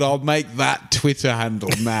 but I'll make that Twitter handle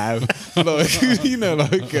now, like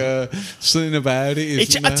something about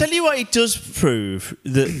it. I tell you what, it does prove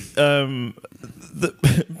that that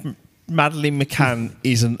Madeleine McCann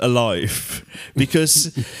isn't alive?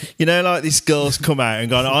 Because, you know, like these girls come out and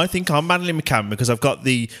go, I think I'm Madeleine McCann because I've got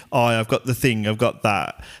the eye, I've got the thing, I've got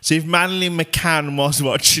that. So if Madeleine McCann was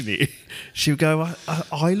watching it, she would go,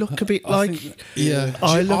 I look a bit like...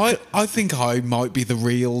 I think I might be the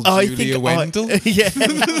real Julia Wendell.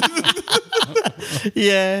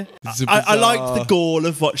 Yeah. I liked the gall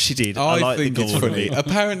of what she did. I think it's funny.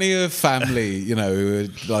 Apparently her family, you know, who are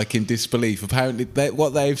like in disbelief, apparently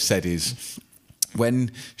what they've said is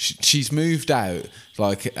when she's moved out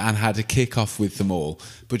like and had a kick-off with them all,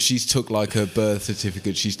 but she's took like her birth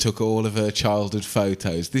certificate, she's took all of her childhood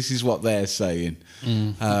photos. This is what they're saying.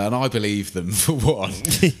 And I believe them for one.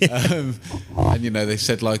 And you know, they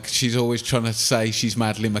said like she's always trying to say she's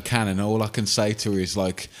Madeleine McCann, and all I can say to her is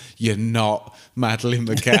like, you're not Madeleine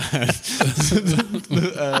McCann.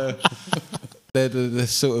 They're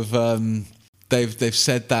sort of they've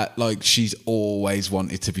said that like she's always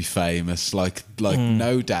wanted to be famous, like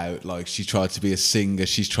no doubt, like she tried to be a singer,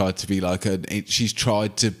 she's tried to be like she's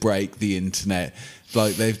tried to break the internet.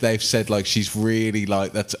 Like they've said like she's really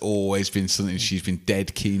like that's always been something she's been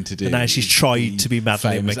dead keen to do. And now she's tried to be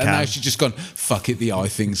Madeleine McCann. And now she's just gone, fuck it, the eye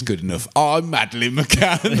thing's good enough. I'm Madeleine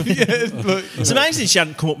McCann. It's amazing she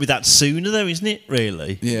hadn't come up with that sooner though, isn't it,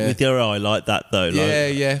 really? Yeah. With your eye like that though.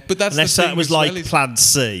 Like, yeah. But that's unless the thing that was like plan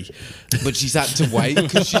C. But she's had to wait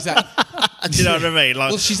because she's had... Do you know what I mean?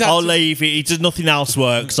 Like, well, I'll leave it. Nothing else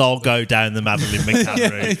works. I'll go down the Madeleine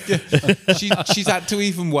McCann route. She's had to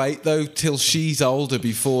even wait though till she's older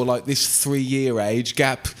before like this 3-year age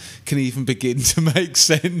gap can even begin to make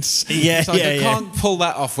sense. Yeah, like, I can't pull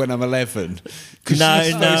that off when I'm 11. No,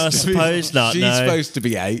 I suppose not. She's supposed to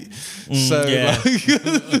be 8, so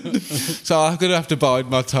so I'm gonna have to bide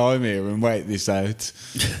my time here and wait this out.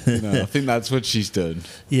 You know, I think that's what she's done.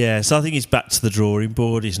 Yeah, so I think it's back to the drawing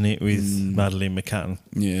board, isn't it, with Madeleine McCann?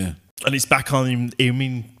 Yeah, and it's back on him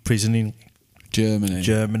in prison in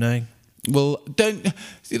Germany. Well,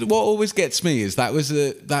 what always gets me is that was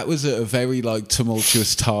a very like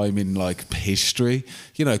tumultuous time in like history.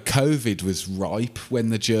 You know, COVID was ripe when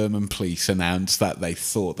the German police announced that they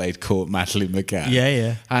thought they'd caught Madeleine McCann.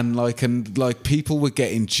 Yeah. And people were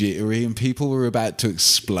getting jittery and people were about to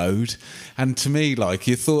explode. And to me, like,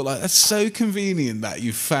 you thought, like, that's so convenient that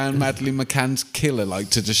you found Madeleine McCann's killer, like,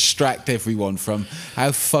 to distract everyone from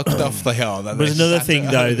how fucked off they are. That There's another thing,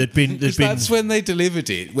 though, that's when they delivered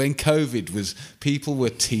it, when COVID was, people were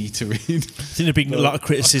teetering. I think there'd been a lot of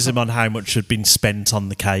criticism on how much had been spent on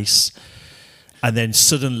the case. And then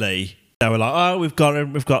suddenly... they were like, oh, we've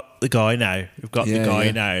got the guy now. We've got the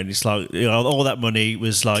guy now. And it's like, you know, all that money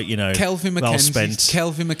was like, you know, well spent.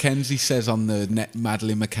 Kelvin McKenzie says on the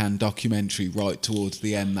Madeleine McCann documentary right towards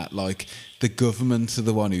the end that, like, the government are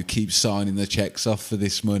the one who keeps signing the checks off for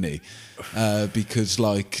this money because,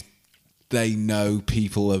 like, they know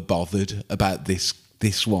people are bothered about this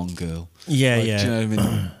one girl. Yeah, like, yeah. Do you know what I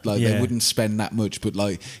mean? Like, they wouldn't spend that much. But,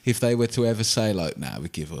 like, if they were to ever say, like, nah, we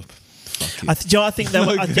give up. I think they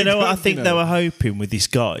were. They were hoping with this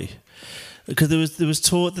guy, because there was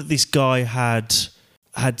talk that this guy had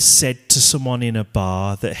said to someone in a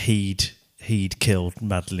bar that he'd killed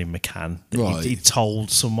Madeleine McCann. Right. He'd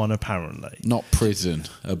told someone apparently. Not prison,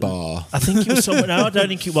 a bar. I think it was someone. No, I don't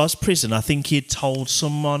think it was prison. I think he'd told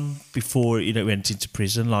someone before he went into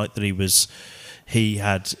prison, like that he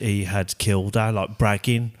had killed her, like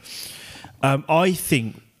bragging.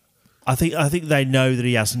 I think they know that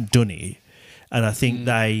he hasn't done it, and I think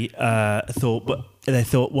they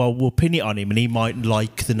thought, well, we'll pin it on him, and he might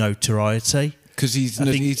like the notoriety because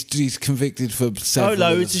he's convicted for several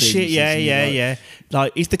loads of shit. Yeah.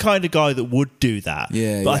 Like, he's the kind of guy that would do that.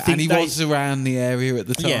 Yeah, but I think and he was around the area at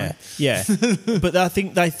the time. Yeah. But I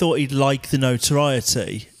think they thought he'd like the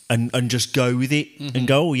notoriety. And just go with it and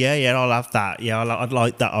go, oh, yeah, I'll have that. Yeah, I'd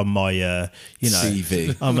like that on my,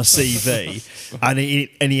 CV. On my CV.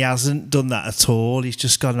 and he hasn't done that at all. He's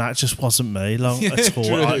just gone, that just wasn't me at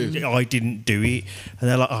all. I didn't do it. And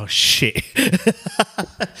they're like, oh, shit.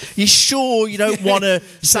 You sure you don't want to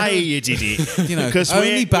say you did it? You know, because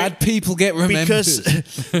only bad people get remembered.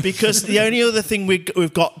 Because the only other thing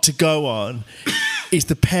we've got to go on is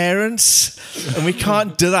the parents, and we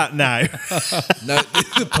can't do that now. No,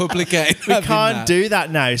 the public ain't. We can't do that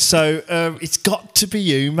now. So it's got to be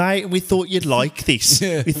you, mate. And we thought you'd like this.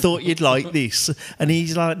 Yeah. We thought you'd like this. And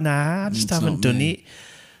he's like, nah, I just haven't done it.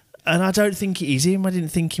 And I don't think it is him. I didn't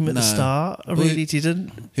think him at the start. I really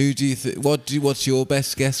didn't. Who do you think? What's your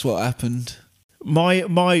best guess? What happened?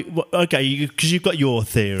 Okay, because you've got your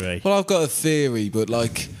theory. Well, I've got a theory, but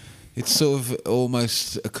like, It's sort of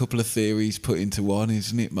almost a couple of theories put into one,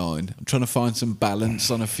 isn't it, mine? I'm trying to find some balance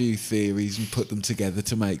on a few theories and put them together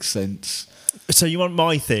to make sense. So you want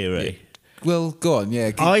my theory? Well, go on,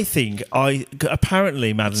 yeah. I think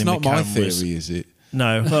apparently Madeleine McCann It's not my theory, was... is it?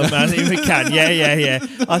 No, well, Madeleine McCann, yeah.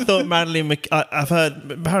 I thought Madeleine I've heard,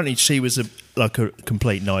 apparently she was a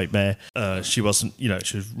complete nightmare. She wasn't,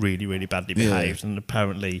 she was really, really badly behaved, and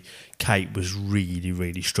apparently Kate was really,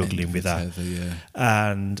 really struggling with that. Yeah.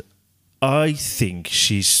 And I think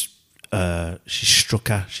she's struck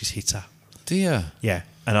her, she's hit her. Do you? Yeah,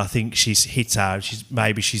 and I think she's hit her. She's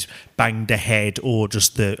banged her head, or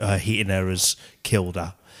just her hitting her has killed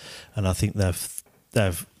her. And I think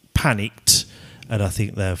they've panicked. And I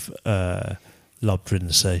think they've lobbed her in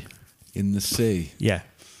the sea. In the sea? Yeah.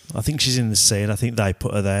 I think she's in the sea, and I think they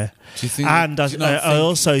put her there. Do you think? And I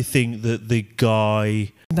also think that the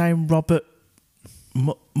guy named Robert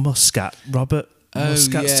Muscat, something like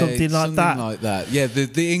that. Something like that. Yeah,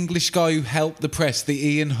 the English guy who helped the press, the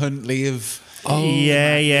Ian Huntley of...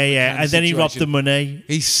 yeah. And then he robbed the money.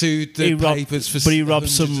 He sued the papers for... But he robbed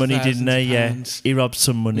some money, didn't he? Yeah. He robbed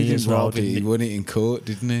some money as well, didn't he? He won it in court,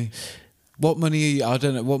 didn't he? What money? I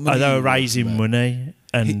don't know. What money? They were raising money,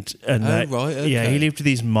 right. Okay. Yeah, he lived with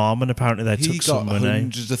his mum, and apparently they took some money. He got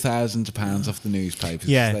hundreds of thousands of pounds off the newspapers.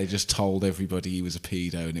 Yeah, they just told everybody he was a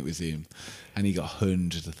pedo and it was him, and he got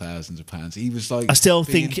hundreds of thousands of pounds. He was like, I still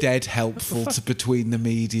being think dead helpful to between the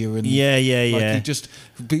media and yeah. He just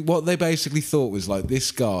what they basically thought was like,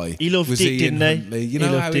 this guy. He loved was it, Ian didn't Huntley. he? You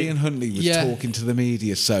know how Ian Huntley was talking to the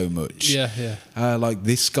media so much. Yeah. Like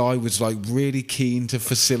this guy was like really keen to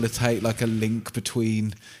facilitate like a link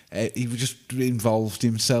between. He just involved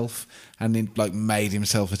himself and then like made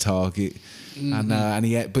himself a target.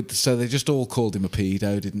 So they just all called him a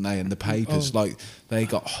pedo, didn't they? And the papers, they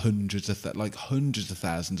got hundreds of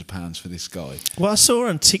thousands of pounds for this guy. What I saw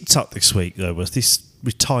on TikTok this week though was this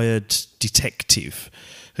retired detective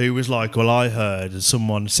who was like, "Well, I heard, and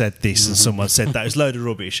someone said this, and someone said that." It was a load of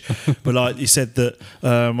rubbish, but like he said that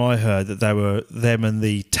I heard that them and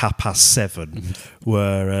the Tapas 7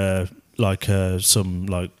 were some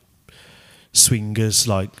like swingers,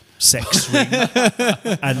 like sex ring,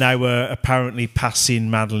 and they were apparently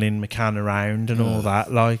passing Madeleine McCann around and all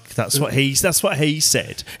that. Like that's what he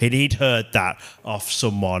said, and he'd heard that off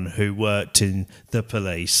someone who worked in the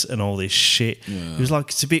police and all this shit. It was like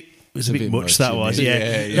it's a bit much that was.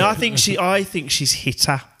 Yeah. No, I think she's hit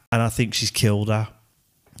her, and I think she's killed her.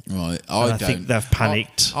 Right. I think they've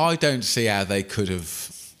panicked. I don't see how they could have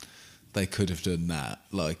done that,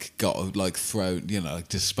 like thrown,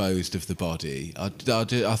 disposed of the body. I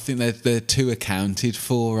think they're too accounted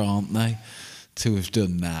for, aren't they, to have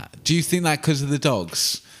done that? Do you think that because of the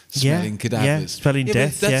dogs smelling cadavers? Yeah, smelling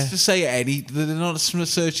death. That's to say they're not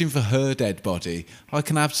searching for her dead body. I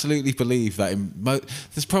can absolutely believe that.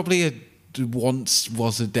 There's probably once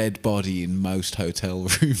was a dead body in most hotel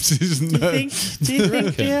rooms, isn't there? Do you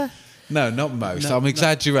think? Yeah. No, not most. I'm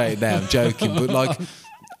exaggerating now. I'm joking, but like.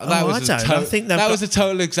 That was a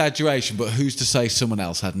total exaggeration, but who's to say someone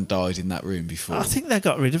else hadn't died in that room before? I think they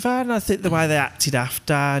got rid of her, and I think the way they acted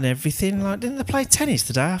after and everything, like, didn't they play tennis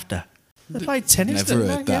the day after? They played tennis, never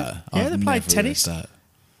didn't heard they? that. Yeah, they played tennis. Heard that.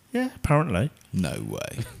 Yeah, apparently. No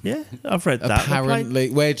way. Yeah, I've read that. Apparently.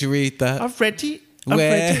 Where'd you read that? I've read it.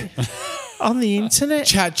 Where? On the internet.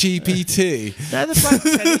 ChatGPT. No, they played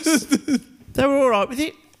tennis. They were all right with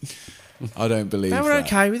it. I don't believe that. They were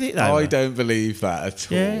okay with it, though. I don't believe that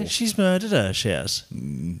at all. Yeah, she's murdered her, she has.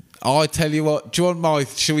 I tell you what,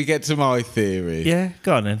 shall we get to my theory? Yeah,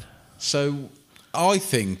 go on then. So, I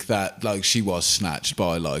think that, like, she was snatched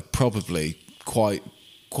by, like, probably quite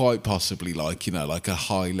possibly, like, like a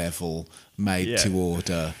high-level,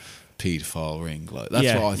 made-to-order paedophile ring. Like,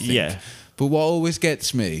 that's what I think. Yeah. But what always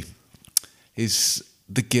gets me is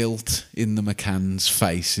the guilt in the McCann's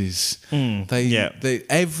faces.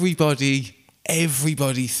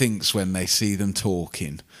 Everybody thinks when they see them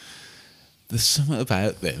talking, there's something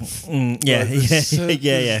about them.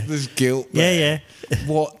 There's guilt there.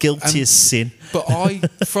 What guilty as sin?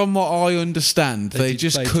 But from what I understand, they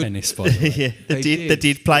just play couldn't. Tennis, by the way. They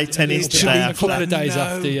did play tennis. A couple of days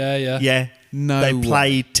after, Yeah. No, they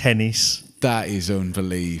played tennis. That is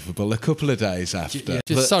unbelievable. A couple of days after.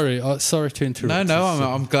 Sorry to interrupt. No,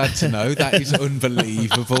 I'm glad to know. That is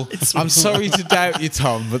unbelievable. I'm sorry to doubt you,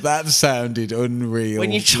 Tom, but that sounded unreal.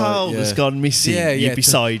 When your child has gone missing, you're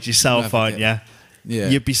beside yourself, aren't you? Yeah.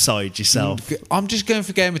 You're beside yourself. I'm just going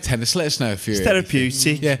for a game of tennis. Let us know if you're It's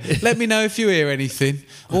therapeutic. Yeah. Let me know if you hear anything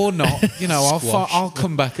or not. I'll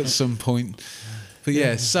come back at some point.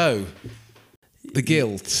 But so... The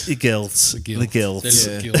guilt. The guilt. The guilt.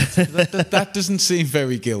 That doesn't seem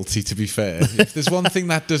very guilty, to be fair. If there's one thing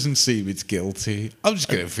that doesn't seem it's guilty, I'm just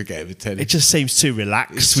going to forget it. It just seems too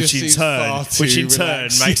relaxed, which in turn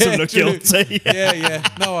relaxed. makes them look guilty. Yeah.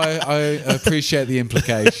 No, I appreciate the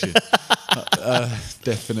implication.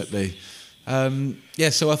 Definitely.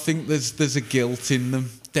 So I think there's a guilt in them,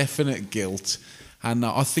 definite guilt. And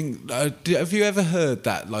I think, have you ever heard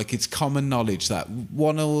that? Like, it's common knowledge that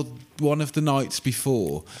one of the nights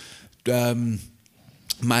before, Madeleine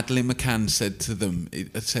McCann said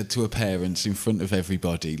to her parents in front of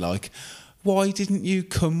everybody, like, why didn't you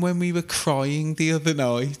come when we were crying the other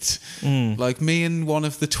night? Like, me and one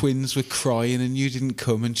of the twins were crying and you didn't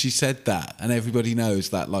come. And she said that, and everybody knows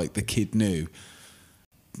that, like, the kid knew.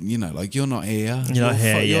 You know, like, you're not here. You're not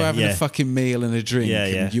here. You're having a fucking meal and a drink,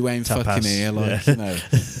 and you ain't Tapas. fucking here. Like,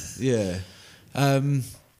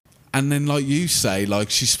 And then, like you say, like,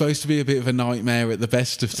 she's supposed to be a bit of a nightmare at the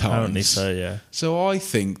best of times. Apparently so, yeah. So I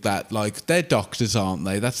think that, like, they're doctors, aren't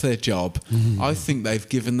they? That's their job. I think they've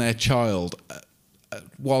given their child,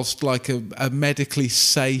 whilst, like, a medically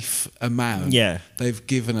safe amount, they've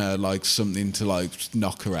given her, like, something to, like,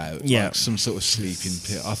 knock her out. Like some sort of sleeping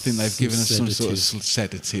pill. I think they've given her some sort of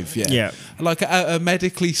sedative, like a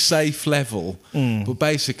medically safe level. But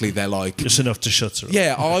basically they're like... just enough to shut her up.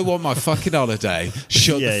 Yeah, I want my fucking holiday.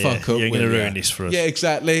 Shut the fuck up. You're going to ruin this for us. Yeah,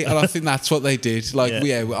 exactly. And I think that's what they did. Like,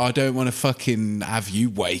 I don't want to fucking have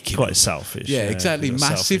you waking Quite up. selfish. Yeah, exactly.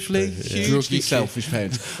 Massively, hugely selfish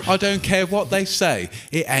parents. I don't care what they say.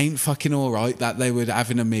 It ain't fucking all right that they were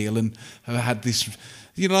having a meal and had this...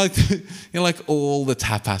 like all the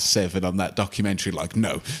tapas 7 on that documentary. Like,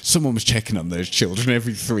 no, someone was checking on those children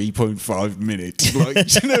every 3.5 minutes. Like,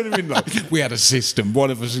 do you know what I mean? Like, we had a system.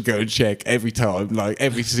 One of us would go and check every time, like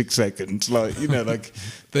every 6 seconds. Like, like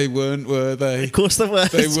they weren't, were they? Of course they were.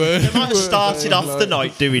 They were. They might have started off the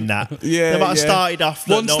night doing that. Yeah, they might have started off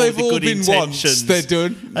the once they've all been once, they're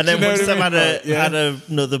done. And then once they've had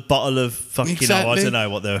another bottle of fucking, I don't know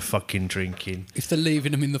what they were fucking drinking. If they're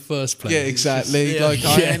leaving them in the first place. Yeah, exactly. Like,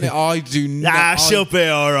 I do not. She'll be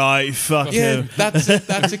all right. Fuck him. That's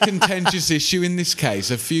a contentious issue in this case.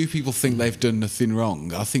 A few people think they've done nothing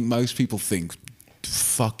wrong. I think most people think,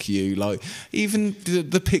 fuck you. Like, even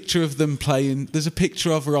the picture of them playing, there's a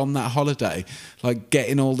picture of her on that holiday, like,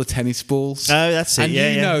 getting all the tennis balls. Oh, that's it. And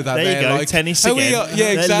you know that there they're you go. Like, tennis again. Exactly.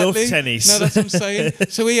 They love tennis. No, that's what I'm saying.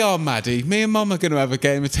 So we are, Maddie. Me and Mum are going to have a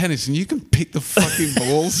game of tennis, and you can pick the fucking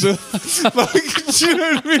balls up. Like, do you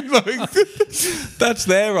know what I mean? Like, that's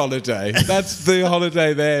their holiday. That's the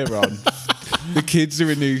holiday they're on. The kids are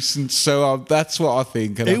a nuisance, so that's what I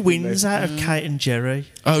think. And Who wins out of Kate and Jerry?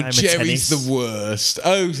 Oh, Jerry's the worst.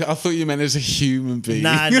 Oh, I thought you meant as a human being.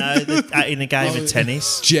 No, in a game of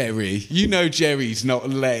tennis. Jerry. You know Jerry's not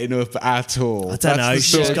letting up at all. I don't know.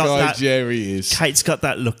 That's the sort of guy Jerry is. Kate's got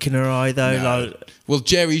that look in her eye, though. No. Like, well,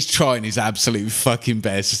 Jerry's trying his absolute fucking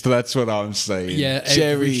best. That's what I'm saying. Yeah,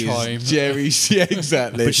 Jerry's, yeah,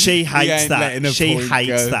 exactly. But she hates that. She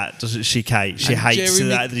hates that, doesn't she, Kate? She hates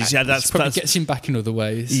that. That probably gets him back in other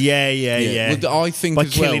ways. Yeah. Well, I think by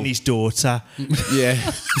as killing his daughter. Yeah,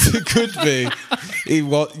 it could be.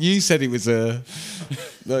 You said it was a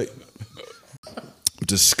like. I'm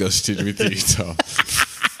disgusted with you, Tom.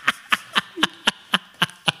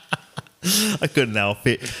 I couldn't help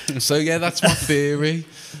it. So yeah, that's my theory.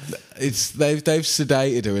 It's they've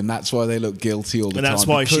sedated her, and that's why they look guilty all the time. And that's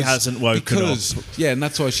why she hasn't woken up. Yeah, and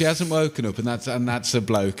that's why she hasn't woken up, and that's a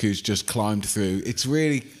bloke who's just climbed through. It's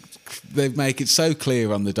really, they make it so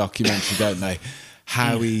clear on the documentary, don't they?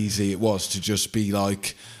 How easy it was to just be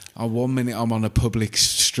like, oh, 1 minute I'm on a public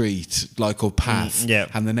street, like, or path,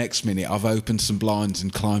 and the next minute I've opened some blinds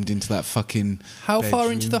and climbed into that fucking. How bedroom.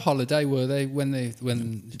 far into the holiday were they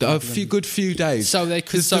when good few days? So they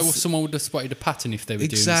could. Someone would have spotted a pattern if they were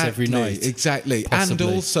doing this every night. Exactly. Possibly.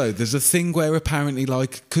 And also, there's a thing where apparently,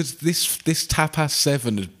 like, because this tapas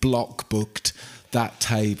 7 had block booked that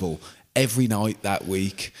table every night that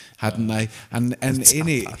week, hadn't they? And in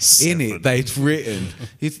it they'd written.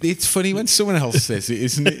 It's funny when someone else says it,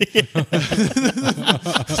 isn't it?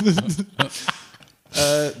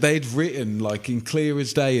 They'd written, like, in clear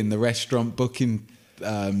as day in the restaurant booking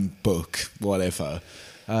book, whatever,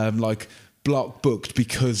 like, block booked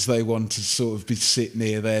because they want to sort of sit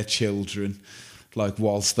near their children, like,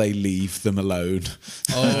 whilst they leave them alone.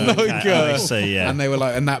 Oh, I see, yeah. And they were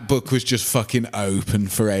like, and that book was just fucking open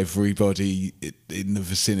for everybody in the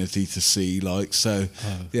vicinity to see, like, so,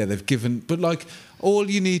 yeah, they've given, but, like, all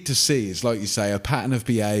you need to see is, like you say, a pattern of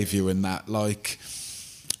behaviour and that, like,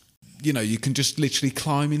 you can just literally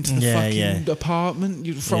climb into the fucking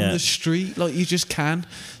apartment from the street. Like, you just can.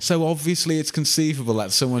 So obviously it's conceivable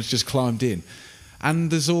that someone's just climbed in.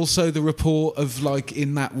 And there's also the report of, like,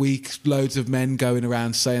 in that week, loads of men going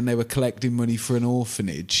around saying they were collecting money for an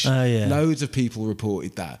orphanage. Oh, yeah. Loads of people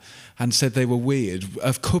reported that and said they were weird.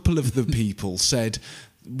 A couple of the people said...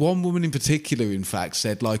 One woman in particular, in fact,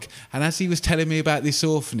 said, like, and as he was telling me about this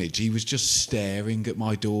orphanage, he was just staring at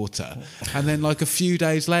my daughter. And then, like, a few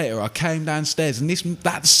days later, I came downstairs and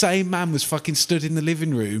that same man was fucking stood in the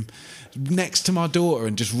living room next to my daughter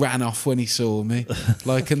and just ran off when he saw me.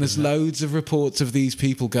 Like, and there's loads of reports of these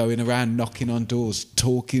people going around knocking on doors,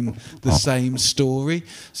 talking the same story.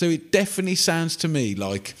 So it definitely sounds to me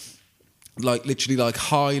like literally like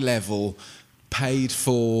high level, paid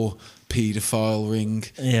for paedophile ring.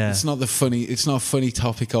 Yeah. It's not a funny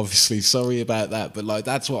topic, obviously. Sorry about that, but like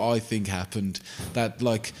that's what I think happened. That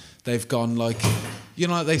like they've gone like,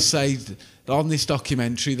 like they say on this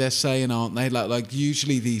documentary, they're saying, aren't they? Like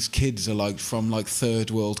usually these kids are like from like third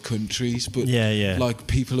world countries, but like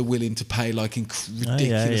people are willing to pay like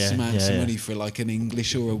ridiculous amounts of money for like an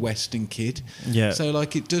English or a Western kid. Yeah. So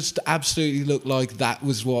like it does absolutely look like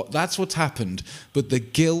that's what's happened. But the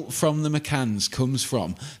guilt from the McCanns comes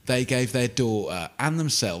from they gave their daughter and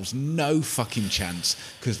themselves no fucking chance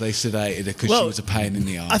because they sedated her because she was a pain in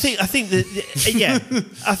the arse. I think that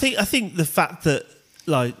I think the fact that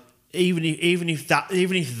like. Even if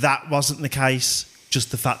that wasn't the case, just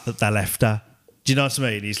the fact that they left her. Do you know what I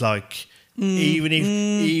mean? He's like, even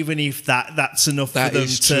if that's enough that for them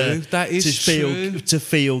to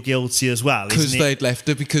feel guilty as well, because they'd left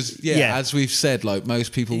her. Because as we've said, like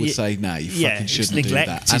most people would say, no, you fucking shouldn't do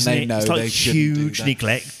that, and they know they shouldn't do that. Huge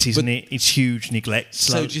neglect, isn't it? It's huge neglect.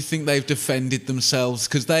 So do you think they've defended themselves?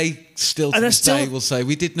 Because they still to this day will say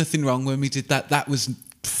we did nothing wrong when we did that. That was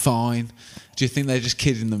fine. Do you think they're just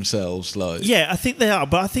kidding themselves? Like, yeah, I think they are,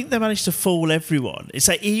 but I think they managed to fool everyone. It's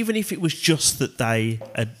like even if it was just that they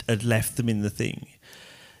had left them in the thing,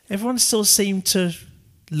 everyone still seemed to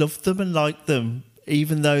love them and like them,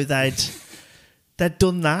 even though they'd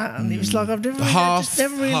done that. And it was like I've never half,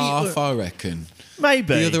 really, I reckon.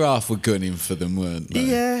 Maybe the other half were gunning for them, weren't they?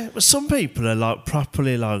 Yeah, but some people are like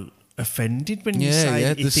properly like offended when you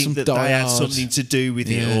say you think that they had something to do with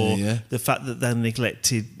it, or the fact that they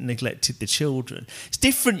neglected the children. It's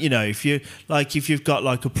different, if you've got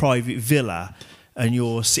like a private villa and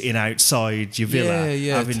you're sitting outside your villa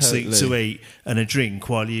having something to eat and a drink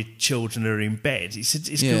while your children are in bed. It's a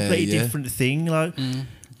completely different thing. Like.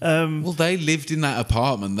 Well, they lived in that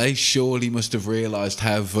apartment. They surely must have realised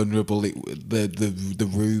how vulnerable the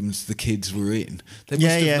rooms the kids were in. They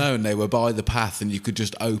must have known they were by the path and you could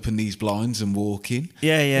just open these blinds and walk in.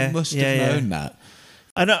 They must have known that.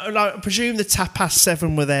 And I presume the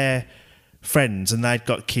 7:30 were their friends and they'd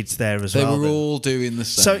got kids there as well. They were all doing the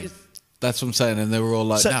same. So, that's what I'm saying. And they were all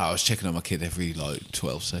like, no, I was checking on my kid every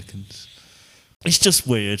 12 seconds. It's just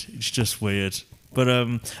weird. But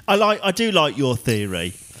I do like your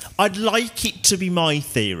theory. I'd like it to be my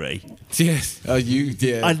theory. Yes.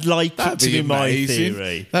 Yeah. I'd like it to be my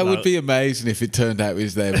theory. That would be amazing if it turned out it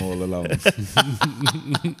was them all along.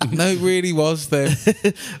 No, it really was them.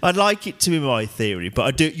 I'd like it to be my theory,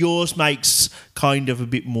 but yours makes kind of a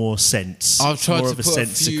bit more sense. I've tried more to put a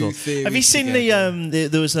few theories. Have you seen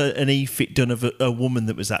there was an e-fit done of a woman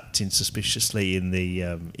that was acting suspiciously in the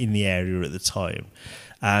area at the time,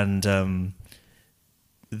 and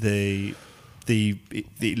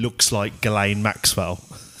it looks like Ghislaine Maxwell.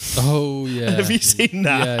 Oh yeah. Have you seen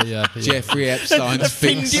that? Yeah. Jeffrey Epstein's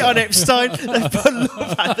They pinned it on Epstein. They put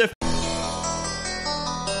love at the.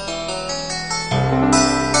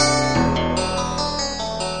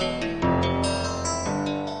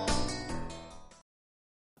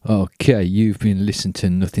 Okay, you've been listening to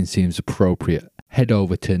Nothing Seems Appropriate. Head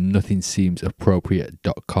over to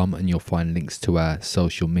nothingseemsappropriate.com and you'll find links to our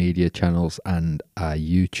social media channels and our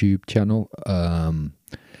YouTube channel.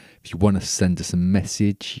 If you want to send us a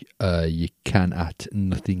message, you can at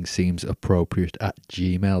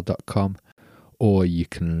nothingseemsappropriate@gmail.com, or you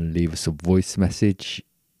can leave us a voice message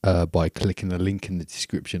by clicking the link in the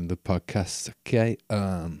description of the podcast. Okay,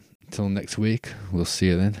 until next week, we'll see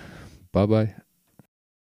you then. Bye-bye.